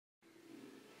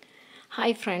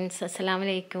Hi friends, അസ്സലാമു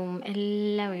അലൈക്കും.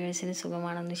 എല്ലാ വ്യൂവേഴ്സിനും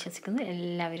സുഖമാണെന്ന് വിശ്വസിക്കുന്നു.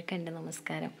 എല്ലാവർക്കും എൻ്റെ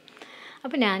നമസ്കാരം.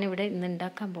 അപ്പോൾ ഞാനിവിടെ ഇന്ന്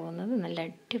ഉണ്ടാക്കാൻ പോകുന്നത് നല്ല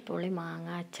അടിപൊളി മാങ്ങ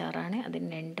അച്ചാറാണ്. അതിന്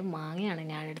 2 മാങ്ങയാണ്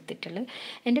ഞാൻ എടുത്തിട്ടുള്ളത്.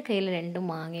 എൻ്റെ കയ്യിൽ 2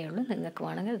 മാങ്ങയുള്ളൂ. നിങ്ങൾക്ക്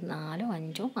വേണമെങ്കിൽ 4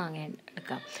 5 മാങ്ങ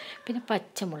എടുക്കാം. പിന്നെ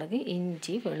പച്ചമുളക്,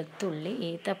 ഇഞ്ചി, വെളുത്തുള്ളി,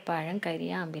 ഈത്തപ്പഴം,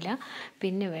 കരിയാമ്പില,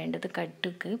 പിന്നെ വേണ്ടത്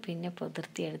കടുക്, പിന്നെ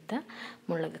പുതിർത്തിയെടുത്ത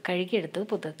മുളക്, കഴുകിയെടുത്തത്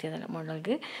പുതിർത്തിയതല്ല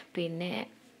മുളക്, പിന്നെ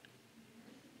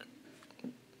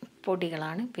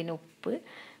പൊടികളാണ്. പിന്നെ ഉപ്പ്,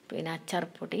 പിന്നെ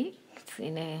അച്ചാർപ്പൊടി,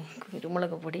 പിന്നെ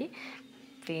കുരുമുളക് പൊടി,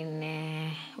 പിന്നെ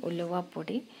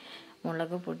ഉലുവപ്പൊടി,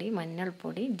 മുളക് പൊടി,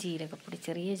 മഞ്ഞൾപ്പൊടി, ജീരകപ്പൊടി,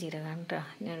 ചെറിയ ജീരകമാണ് കേട്ടോ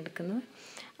ഞാൻ എടുക്കുന്നത്,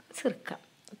 സിർക്ക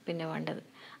പിന്നെ വേണ്ടത്.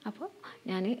 അപ്പോൾ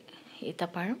ഞാൻ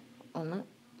ഈത്തപ്പഴം ഒന്ന്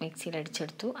മിക്സിയിൽ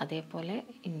അടിച്ചെടുത്തു. അതേപോലെ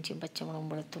ഇഞ്ചിയും പച്ചമുളകും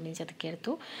വെളുത്തുള്ളിയും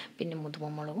ചതക്കിയെടുത്തു. പിന്നെ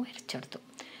മുളകും അരച്ചെടുത്തു.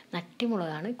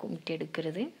 നട്ടിമുളകാണ്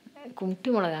കുമിട്ടിമുളകാണ്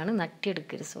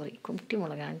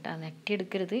കുമിട്ടിമുളകാണ് കേട്ടോ.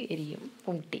 നട്ടിയെടുക്കരുത്, എരിയും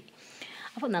കുമിട്ടി.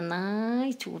 അപ്പോൾ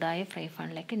നന്നായി ചൂടായ ഫ്രൈ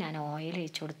പാനിലേക്ക് ഞാൻ ഓയിൽ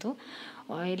ഒഴിച്ചു കൊടുത്തു.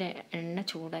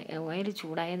 ഓയിൽ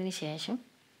ചൂടായതിന് ശേഷം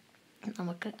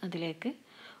നമുക്ക് അതിലേക്ക്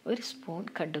 1 സ്പൂൺ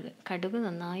കടുക്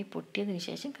നന്നായി പൊട്ടിയതിന്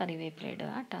ശേഷം കറിവേപ്പില ഇടുക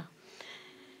കേട്ടോ.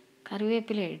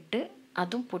 കറിവേപ്പില ഇട്ട്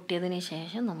അതും പൊട്ടിയതിന്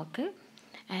ശേഷം നമുക്ക്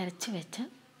അരച്ച് വെച്ച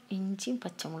ഇഞ്ചിയും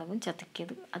പച്ചമുളകും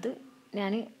ചതക്കിയത്, അത്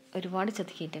ഞാൻ ഒരുപാട്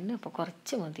ചതക്കിയിട്ടുണ്ട്. അപ്പോൾ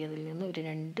കുറച്ച് മതി. അതിൽ നിന്ന് ഒരു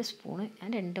 2 സ്പൂണ്, ഞാൻ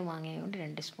 2 മാങ്ങയായതുകൊണ്ട്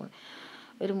 2 സ്പൂൺ,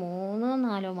 ഒരു 3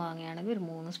 4 മാങ്ങയാണെങ്കിൽ ഒരു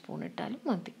 3 സ്പൂൺ ഇട്ടാലും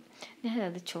മതി.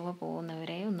 ഞാനത് ചുവ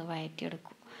പോകുന്നവരെ ഒന്ന്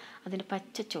വഴറ്റിയെടുക്കും. അതിൻ്റെ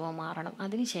പച്ച ചുവ മാറണം.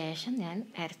 അതിന് ശേഷം ഞാൻ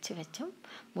അരച്ച് വെച്ച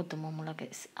മുളക്,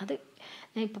 അത്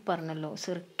ഞാൻ ഇപ്പോൾ പറഞ്ഞല്ലോ,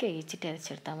 സിർക്ക ഒഴിച്ചിട്ട്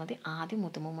അരച്ചെടുത്താൽ മതി. ആദ്യം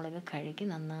മുളക് കഴുകി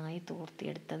നന്നായി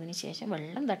തോർത്തിയെടുത്തതിന് ശേഷം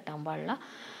വെള്ളം തട്ടാൻ പാടില്ല.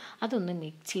 അതൊന്ന്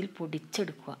മിക്സിയിൽ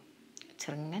പൊടിച്ചെടുക്കുക.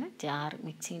 ചെറുങ്ങനെ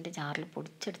മിക്സീൻ്റെ ജാറിൽ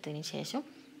പൊടിച്ചെടുത്തതിന് ശേഷം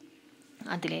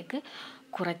അതിലേക്ക്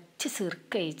കുറച്ച്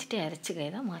സിർക്ക ഒഴിച്ചിട്ട് അരച്ച്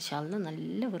കഴിഞ്ഞാൽ മാഷാഅല്ലാ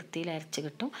നല്ല വൃത്തിയിൽ അരച്ച്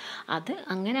കിട്ടും. അത്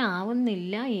അങ്ങനെ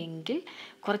ആവുന്നില്ല എങ്കിൽ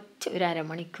കുറച്ച് ഒരു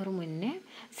അരമണിക്കൂർ മുന്നേ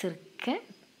സിർക്ക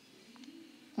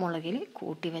മുളകിൽ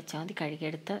കൂട്ടി വെച്ചാൽ മതി.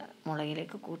 കഴുകിയെടുത്ത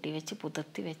മുളകിലേക്ക് കൂട്ടി വെച്ച്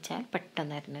പുതിർത്തി വെച്ചാൽ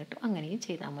പെട്ടെന്ന് അരിഞ്ഞ് കിട്ടും. അങ്ങനെയും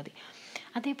ചെയ്താൽ മതി.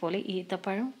 അതേപോലെ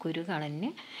ഈത്തപ്പഴം കുരു കളഞ്ഞ്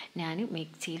ഞാൻ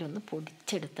മിക്സിയിലൊന്ന്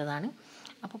പൊടിച്ചെടുത്തതാണ്.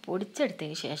 അപ്പോൾ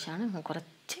പൊടിച്ചെടുത്തതിന് ശേഷമാണ്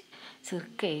കുറച്ച്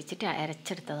സിർക്ക ഒഴിച്ചിട്ട്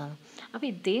അരച്ചെടുത്തതാണ്. അപ്പോൾ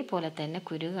ഇതേപോലെ തന്നെ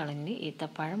കുരു കളഞ്ഞ്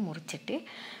ഈത്തപ്പഴം മുറിച്ചിട്ട്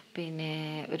പിന്നെ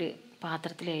ഒരു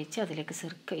പാത്രത്തിൽ ഒഴിച്ച് അതിലേക്ക്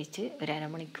സിർക്ക ഒഴിച്ച് ഒരു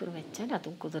അരമണിക്കൂർ വെച്ചാൽ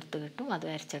അതും കുതിർത്ത് കിട്ടും.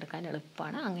 അതും അരച്ചെടുക്കാൻ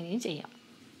എളുപ്പമാണ്. അങ്ങനെയും ചെയ്യാം.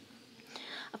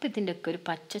 അപ്പോൾ ഇതിൻ്റെയൊക്കെ ഒരു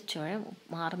പച്ചച്ചുവ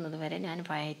മാറുന്നത് വരെ ഞാൻ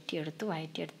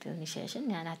വഴറ്റിയെടുത്തതിന് ശേഷം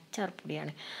ഞാൻ അച്ചാർ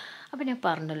പൊടിയാണ്. അപ്പോൾ ഞാൻ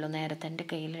പറഞ്ഞല്ലോ നേരത്തെ എൻ്റെ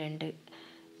കയ്യിൽ 2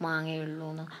 മാങ്ങയുള്ളൂ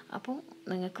എന്ന്. അപ്പം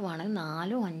നിങ്ങൾക്ക് വേണമെങ്കിൽ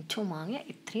 4 5 മാങ്ങ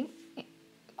ഇത്രയും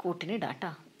കൂട്ടിന് ഇടാം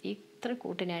കേട്ടോ. ഇത്ര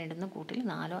കൂട്ട് ഞാൻ ഇടുന്ന കൂട്ടിൽ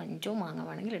 4 5 മാങ്ങ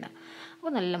വേണമെങ്കിൽ ഇടാം.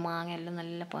 അപ്പോൾ നല്ല മാങ്ങയെല്ലാം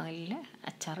നല്ല പാലിൽ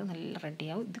അച്ചാർ നല്ല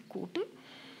റെഡിയാവും. ഇത് കൂട്ട്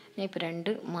ഞാൻ ഇപ്പോൾ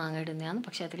 2 മാങ്ങ ഇടുന്നതാണ്,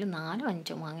 പക്ഷേ അതിൽ 4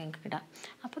 5 മാങ്ങ എനിക്ക് ഇടാം.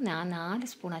 അപ്പോൾ ഞാൻ 4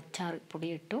 സ്പൂൺ അച്ചാർ പൊടി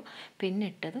ഇട്ടു. പിന്നെ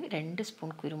ഇട്ടത് 2 സ്പൂൺ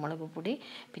കുരുമുളക് പൊടി,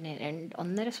 പിന്നെ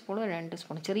 1.5 സ്പൂണോ 2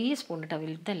 സ്പൂൺ, ചെറിയ സ്പൂൺ ഇട്ടോ,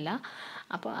 വലുതല്ല.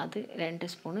 അപ്പോൾ അത് 2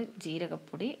 സ്പൂണ്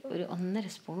ജീരകപ്പൊടി, ഒരു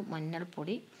 1.5 സ്പൂൺ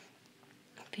മഞ്ഞൾപ്പൊടി,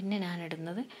 പിന്നെ ഞാൻ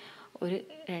ഇടുന്നത് ഒരു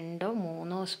 2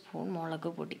 3 സ്പൂൺ മുളക്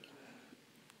പൊടി.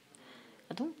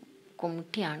 അതും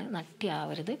കുമിട്ടിയാണ്,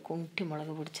 നട്ടിയാവരുത്, കുമിട്ടി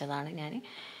മുളക് പൊടിച്ചതാണ് ഞാൻ.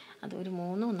 അത് ഒരു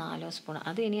 3 4 സ്പൂൺ.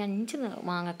 അത് ഇനി 5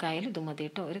 മാങ്ങക്കായാലും ഇത് മതി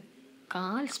കേട്ടോ. ഒരു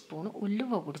 1/4 സ്പൂൺ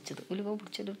ഉലുവ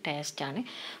പൊടിച്ചത് ടേസ്റ്റാണ്,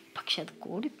 പക്ഷെ അത്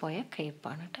കൂടിപ്പോയാൽ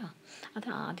കയ്പ്പാണ് കേട്ടോ. അത്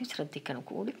ആദ്യം ശ്രദ്ധിക്കണം,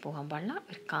 കൂടിപ്പോകാൻ പാടില്ല.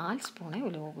 ഒരു 1/4 സ്പൂണേ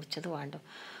ഉലുവ പൊടിച്ചത് വേണ്ടു.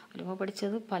 ഉലുവ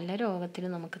പൊടിച്ചത് പല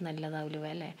രോഗത്തിനും നമുക്ക് നല്ലതാണ് ഉലുവ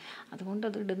അല്ലേ. അതുകൊണ്ട്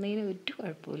അത് ഇടുന്നതിന് ഒരു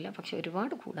കുഴപ്പമില്ല, പക്ഷെ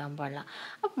ഒരുപാട് കൂടാൻ പാടില്ല.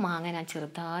 അപ്പോൾ മാങ്ങ ഞാൻ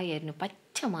ചെറുതായിരുന്നു,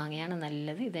 പച്ച മാങ്ങയാണ്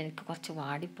നല്ലത്. ഇതെനിക്ക് കുറച്ച്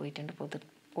വാടിപ്പോയിട്ടുണ്ട്,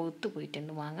 പൊതുത്ത്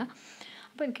പോയിട്ടുണ്ട് മാങ്ങ.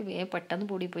 അപ്പോൾ എനിക്ക് പെട്ടെന്ന്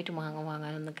പൊടി പോയിട്ട് മാങ്ങ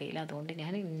വാങ്ങാനൊന്നും കഴിയില്ല. അതുകൊണ്ട്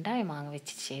ഞാൻ ഉണ്ടായ മാങ്ങ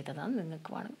വെച്ച് ചെയ്തതാണ്. നിങ്ങൾക്ക്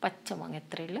വേണമെങ്കിൽ പച്ച മാങ്ങ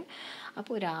എത്രയുള്ളൂ,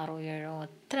 അപ്പോൾ ഒരു 6 7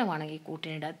 എത്ര വേണമെങ്കിൽ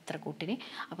കൂട്ടിനിടാം, എത്ര കൂട്ടിന്.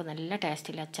 അപ്പോൾ നല്ല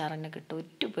ടേസ്റ്റിൽ അച്ചാർ തന്നെ കിട്ടും,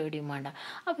 ഒരു പേടിയും വേണ്ട.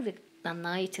 അപ്പോൾ ഇത്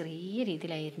നന്നായി ചെറിയ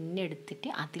രീതിയിൽ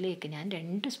അരിഞ്ഞെടുത്തിട്ട് അതിലേക്ക് ഞാൻ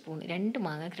 2 സ്പൂൺ, 2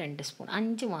 മാങ്ങയ്ക്ക് 2 സ്പൂൺ,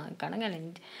 5 മാങ്ങക്കാണെങ്കിൽ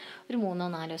ഒരു 3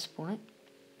 4 സ്പൂണ്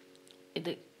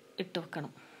ഇത് ഇട്ട്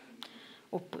വെക്കണം.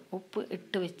 ഉപ്പ്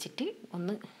ഇട്ട് വെച്ചിട്ട്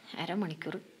ഒന്ന്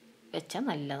അരമണിക്കൂർ വെച്ചാൽ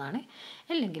നല്ലതാണ്.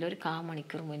 അല്ലെങ്കിൽ ഒരു 1/4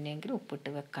 മണിക്കൂർ മുന്നെങ്കിലും ഉപ്പിട്ട്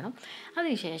വെക്കണം.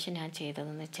 അതിനുശേഷം ഞാൻ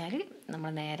ചെയ്തതെന്ന് വെച്ചാൽ നമ്മൾ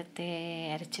നേരത്തെ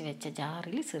അരച്ച് വെച്ച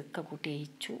ജാറിൽ സിർക്ക കൂട്ടി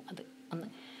ഒഴിച്ചു. അത് ഒന്ന്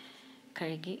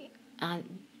കഴുകി ആ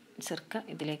സിർക്ക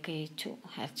ഇതിലേക്ക് ഒഴിച്ചു.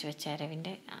 അരച്ച് വെച്ച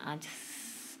അരവിൻ്റെ ആ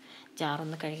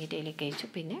ജാറൊന്ന് കഴുകിയിട്ട് ഇതിലേക്ക് ഒഴിച്ചു.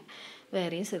 പിന്നെ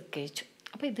വേറെയും സിർക്ക ഒഴിച്ചു.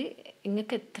 അപ്പോൾ ഇത്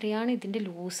നിങ്ങൾക്ക് എത്രയാണ് ഇതിൻ്റെ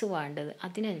ലൂസ് വേണ്ടത്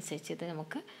അതിനനുസരിച്ച് ഇത്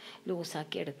നമുക്ക്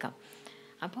ലൂസാക്കി എടുക്കാം.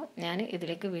 അപ്പോൾ ഞാൻ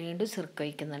ഇതിലേക്ക് വീണ്ടും സിർക്ക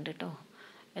ഒഴിക്കുന്നുണ്ട് കേട്ടോ.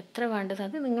 എത്ര വേണ്ടത്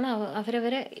അത് നിങ്ങൾ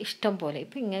അവരവരെ ഇഷ്ടം പോലെ.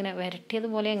 ഇപ്പം ഇങ്ങനെ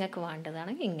വരട്ടിയതുപോലെ നിങ്ങൾക്ക്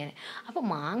വേണ്ടതാണെങ്കിൽ ഇങ്ങനെ. അപ്പോൾ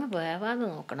മാങ്ങ വേവാതെ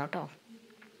നോക്കണം കേട്ടോ.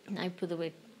 ഞാൻ ഇപ്പോൾ ഇത്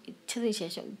വെച്ചതിന്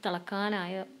ശേഷം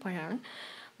തിളക്കാനായപ്പോഴാണ്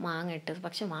മാങ്ങ ഇട്ടത്.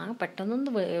 പക്ഷെ മാങ്ങ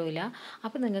പെട്ടെന്നൊന്നും വേവില്ല.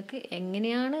 അപ്പോൾ നിങ്ങൾക്ക്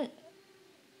എങ്ങനെയാണ്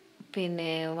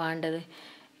പിന്നെ വേണ്ടത്,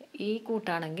 ഈ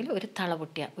കൂട്ടാണെങ്കിൽ ഒരു തള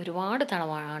പൊട്ടിയ, ഒരുപാട് തള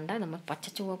വേണ്ട, നമ്മൾ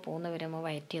പച്ചച്ചുവ പോകുന്നവരെ നമ്മൾ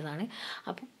വയറ്റിയതാണ്.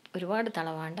 അപ്പം ഒരുപാട് തള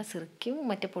വേണ്ട. സിർക്കയും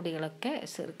മറ്റു പൊടികളൊക്കെ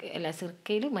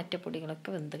സിർക്കയിൽ മറ്റു പൊടികളൊക്കെ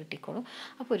വെന്ത് കിട്ടിക്കോളും.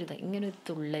 അപ്പോൾ ഇങ്ങനെ ഒരു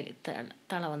തുള്ളൽ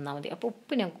തള വന്നാൽ മതി. അപ്പോൾ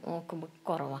ഉപ്പ് ഞാൻ നോക്കുമ്പോൾ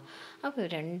കുറവാണ്. അപ്പോൾ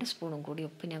 2 സ്പൂണും കൂടി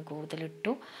ഉപ്പ് ഞാൻ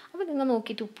കൂടുതലിട്ടു. അപ്പോൾ നിങ്ങൾ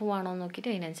നോക്കിയിട്ട് ഉപ്പ് വേണോ നോക്കിയിട്ട്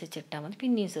അതിനനുസരിച്ച് ഇട്ടാൽ മതി.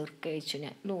 പിന്നെയും സിർക്ക ഒഴിച്ചു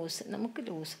ഞാൻ. നമുക്ക്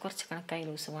ലൂസ് കുറച്ച് കണക്കായ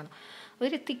ലൂസ് വേണം.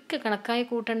 ഒരു തിക്ക് കണക്കായി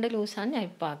കൂട്ടേണ്ട ലൂസാണ് ഞാൻ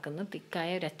ഇപ്പോൾ ആക്കുന്നത്. തിക്കായ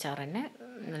ഒരു അച്ചാർ തന്നെ,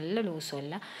 നല്ല ലൂസും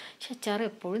അല്ല. പക്ഷെ അച്ചാർ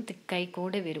എപ്പോഴും തിക്കായി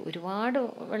കൂടെ വരും. ഒരുപാട്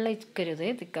വെള്ളം ഒഴിക്കരുത്,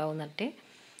 തിക്കാവുന്നിട്ട്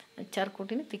അച്ചാർ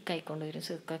കൂട്ടിന് തിക്കായിക്കൊണ്ട് വരും.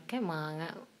 സിർക്കൊക്കെ മാങ്ങ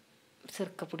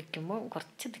സിർക്ക പിടിക്കുമ്പോൾ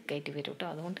കുറച്ച് തിക്കായിട്ട് വരും കേട്ടോ.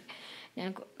 അതുകൊണ്ട് ഞാൻ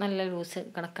നല്ല ലൂസ്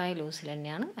കണക്കായ ലൂസിൽ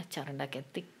തന്നെയാണ് അച്ചാർ ഉണ്ടാക്കിയത്.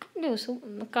 തിക്കും ലൂസും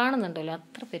കാണുന്നുണ്ടല്ലോ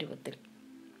അത്ര പരുവത്തിൽ.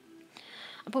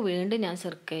 അപ്പോൾ വീണ്ടും ഞാൻ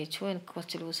സിർക്ക ഒഴിച്ചു. എനിക്ക്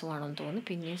കുറച്ച് ലൂസ് വേണമെന്ന് തോന്നി.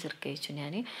 പിന്നെയും സിർക്ക ഒഴിച്ചു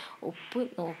ഞാൻ. ഉപ്പ്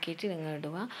നോക്കിയിട്ട് നിങ്ങൾ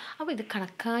ഇടുക. അപ്പോൾ ഇത്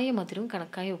കണക്കായ മധുരവും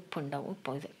കണക്കായ ഉപ്പുണ്ടാവും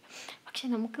ഇപ്പോൾ ഇത്. പക്ഷെ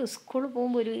നമുക്ക് സ്കൂളിൽ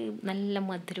പോകുമ്പോൾ ഒരു നല്ല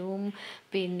മധുരവും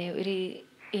പിന്നെ ഒരു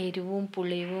എരിവും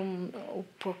പുളിയും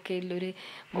ഉപ്പൊക്കെ ഉള്ളൊരു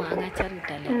മാങ്ങാച്ചാർ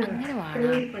കിട്ടാല്ലേ. അങ്ങനെ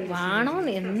വേണോ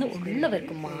എന്ന്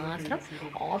ഉള്ളവർക്ക് മാത്രം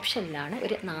ഓപ്ഷനിലാണ്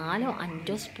ഒരു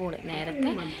 4-5 സ്പൂൺ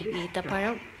നേരത്തെ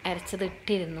ഈത്തപ്പഴം അരച്ചത്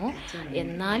ഇട്ടിരുന്നു.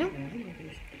 എന്നാലും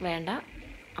വേണ്ട.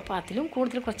 അപ്പോൾ അതിലും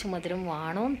കൂടുതൽ കുറച്ച് മധുരം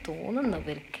വേണമെന്ന്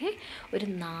തോന്നുന്നവർക്ക് ഒരു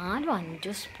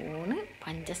 4-5 സ്പൂണ്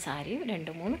പഞ്ചസാരയും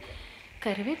 2-3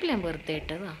 കറിവേപ്പില ഞാൻ വെറുതെ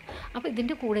ഇട്ടതാണ്. അപ്പോൾ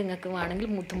ഇതിൻ്റെ കൂടെ നിങ്ങൾക്ക് വേണമെങ്കിൽ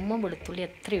മുതുമ്മ വെളുത്തുള്ളി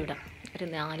എത്ര ഇടാം. ഒരു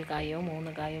 4 കായോ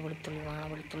 3 കായോ വെളുത്തുള്ളി വേണം.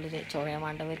 വെളുത്തുള്ളി ചുവയ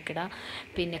വേണ്ടവർക്കിടാം.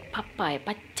 പിന്നെ പപ്പായ,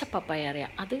 പച്ച പപ്പായ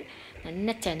അറിയാം, അത്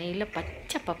നല്ല ചെനയിലെ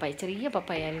പച്ച പപ്പായ, ചെറിയ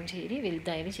പപ്പായ ആയാലും ശരി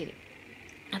വലുതായാലും ശരി,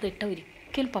 അതിട്ട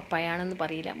ഒരിക്കലും പപ്പായാണെന്ന്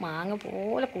പറയില്ല. മാങ്ങ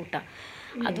പോലെ കൂട്ടാം.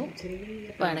 അതും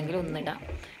വേണമെങ്കിൽ ഒന്നിടാം.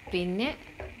 പിന്നെ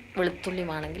വെളുത്തുള്ളി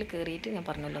വേണമെങ്കിൽ കീറിയിട്ട്, ഞാൻ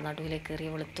പറഞ്ഞല്ലോ നടുവിലേക്ക് കീറിയ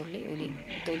വെളുത്തുള്ളി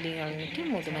തൊലി കളഞ്ഞിട്ട്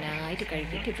മുതുമനായിട്ട്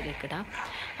കഴുകിയിട്ട് ഇതിലേക്ക് ഇടാം.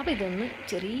 അപ്പോൾ ഇതൊന്ന്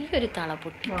ചെറിയൊരു തള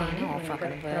പൊട്ടിക്കഴിഞ്ഞ്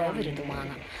ഓഫാക്കണം. വേറൊരിത്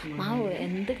മാവ്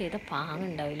എന്ത് ചെയ്താൽ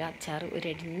പാങ്ങുണ്ടാവില്ല. അച്ചാർ ഒരു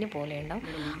എരിഞ്ഞ പോലെ ഉണ്ടാവും.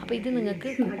 അപ്പോൾ ഇത്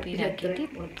നിങ്ങൾക്ക് കുപ്പിയിലാക്കിയിട്ട്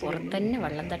പുറത്തന്നെ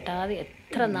വെള്ളം തട്ടാതെ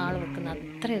എത്ര നാൾ വെക്കുന്ന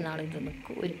അത്രയും നാൾ ഇത്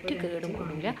നിൽക്കും. ഒരു കേടും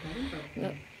കൂടില്ല.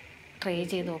 ട്രൈ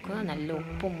ചെയ്ത് നോക്കുക. നല്ല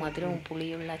ഉപ്പും മധുരവും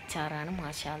പുളിയുള്ള അച്ചാറാണ്.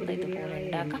 മാഷാ അല്ലാഹ് ഇതുപോലെ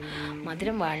ഉണ്ടാക്കാം.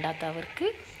 മധുരം വേണ്ടാത്തവർക്ക്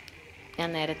ഞാൻ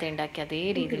നേരത്തെ ഉണ്ടാക്കിയ അതേ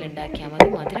രീതിയിൽ ഉണ്ടാക്കിയാൽ മതി.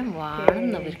 മധുരം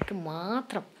വേണമെന്നവർക്ക്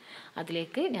മാത്രം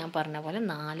അതിലേക്ക് ഞാൻ പറഞ്ഞ പോലെ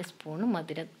 4 സ്പൂൺ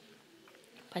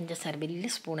പഞ്ചസാര, വലിയ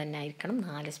സ്പൂൺ തന്നെ ആയിരിക്കണം.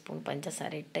 4 സ്പൂൺ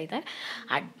പഞ്ചസാര ഇട്ട് ചെയ്താൽ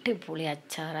അടിപൊളി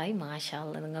അച്ചാറായി. മാഷാ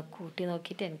അല്ലാഹ് നിങ്ങൾ കൂട്ടി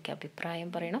നോക്കിയിട്ട് എനിക്ക് അഭിപ്രായം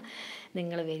പറയണം.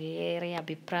 നിങ്ങൾ വലിയേറെ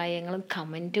അഭിപ്രായങ്ങളും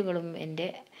കമൻറ്റുകളും എൻ്റെ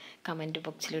കമൻറ്റ്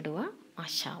ബോക്സിലിടുക.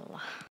 മാഷാ അല്ലാഹ്.